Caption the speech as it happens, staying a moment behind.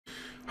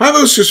Hi,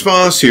 this is Chris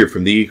Voss here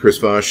from the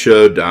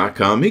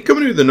ChrisVossShow.com. Hey,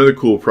 coming in with another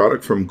cool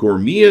product from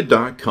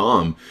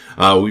Gourmia.com.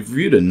 We've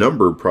reviewed a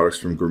number of products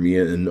from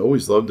Gourmia and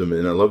always loved them,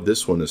 and I love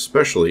this one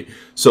especially.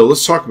 So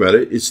let's talk about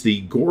it. It's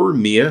the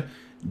Gourmia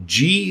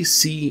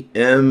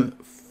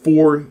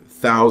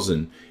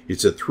GCM4000.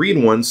 It's a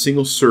 3-in-1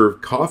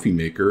 single-serve coffee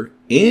maker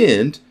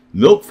and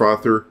milk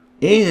frother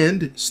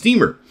and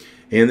steamer.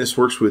 And this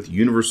works with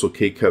universal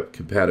K-Cup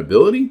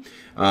compatibility.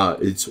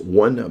 It's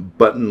one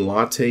button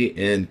latte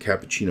and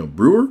cappuccino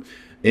brewer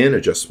and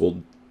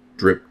adjustable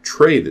drip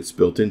tray that's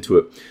built into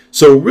it.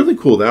 So really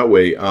cool that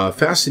way.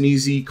 Fast and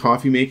easy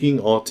coffee making.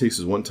 All it takes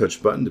is one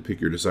touch button to pick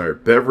your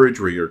desired beverage,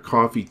 regular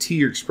coffee,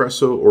 tea, or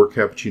espresso, or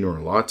cappuccino or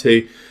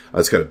latte.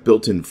 It's got a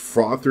built-in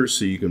frother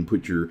so you can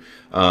put your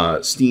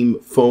steam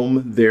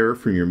foam there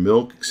from your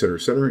milk, etc.,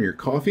 in your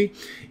coffee.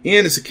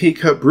 And it's a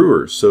K-Cup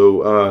brewer,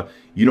 so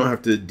you don't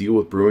have to deal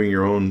with brewing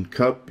your own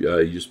cup.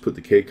 You just put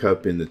the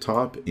K-Cup in the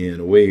top and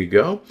away you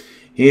go.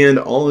 And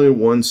all in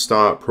one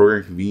stop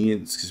program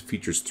convenience.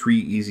 Features 3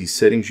 easy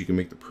settings. You can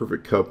make the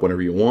perfect cup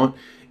whenever you want.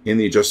 And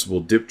the adjustable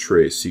dip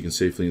tray so you can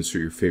safely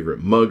insert your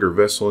favorite mug or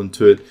vessel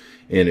into it.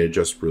 And it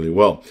adjusts really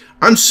well.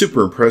 I'm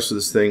super impressed with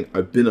this thing.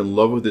 I've been in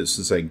love with it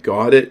since I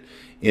got it.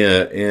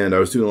 And I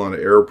was doing a lot of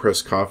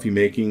AeroPress coffee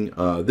making.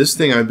 This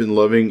thing I've been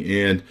loving.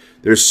 And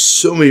there's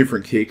so many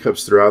different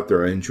K-Cups that are out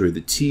there. I enjoy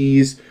the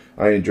teas.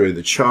 I enjoy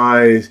the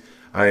chai.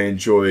 I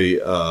enjoy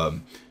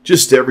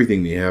just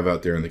everything they have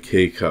out there in the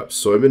K-Cups.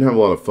 So I've been having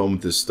a lot of fun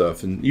with this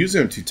stuff. And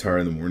usually I'm too tired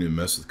in the morning to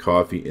mess with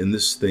coffee. And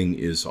this thing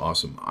is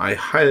awesome. I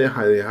highly,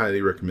 highly,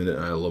 highly recommend it.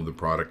 And I love the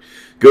product.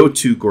 Go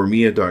to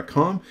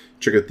Gourmia.com.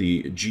 Check out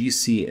the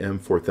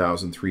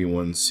GCM4000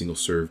 3-in-1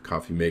 single-serve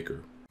coffee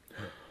maker.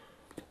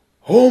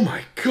 Oh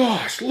my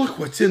gosh, look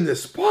what's in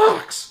this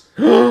box.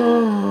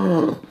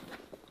 I'd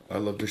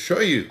love to show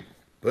you.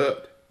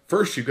 But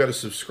first, you've got to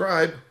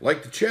subscribe,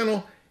 like the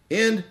channel,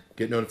 and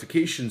get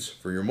notifications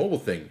for your mobile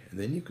thing. And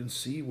then you can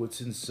see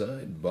what's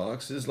inside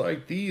boxes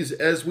like these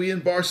as we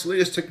unbox the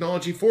latest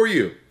technology for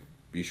you.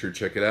 Be sure to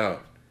check it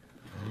out.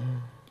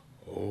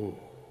 Oh,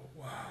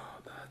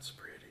 wow, that's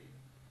pretty.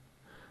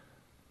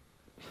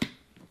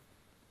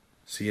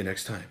 See you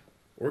next time.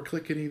 Or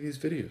click any of these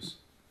videos.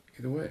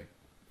 Either way,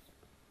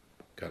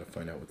 got to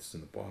find out what's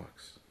in the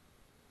box.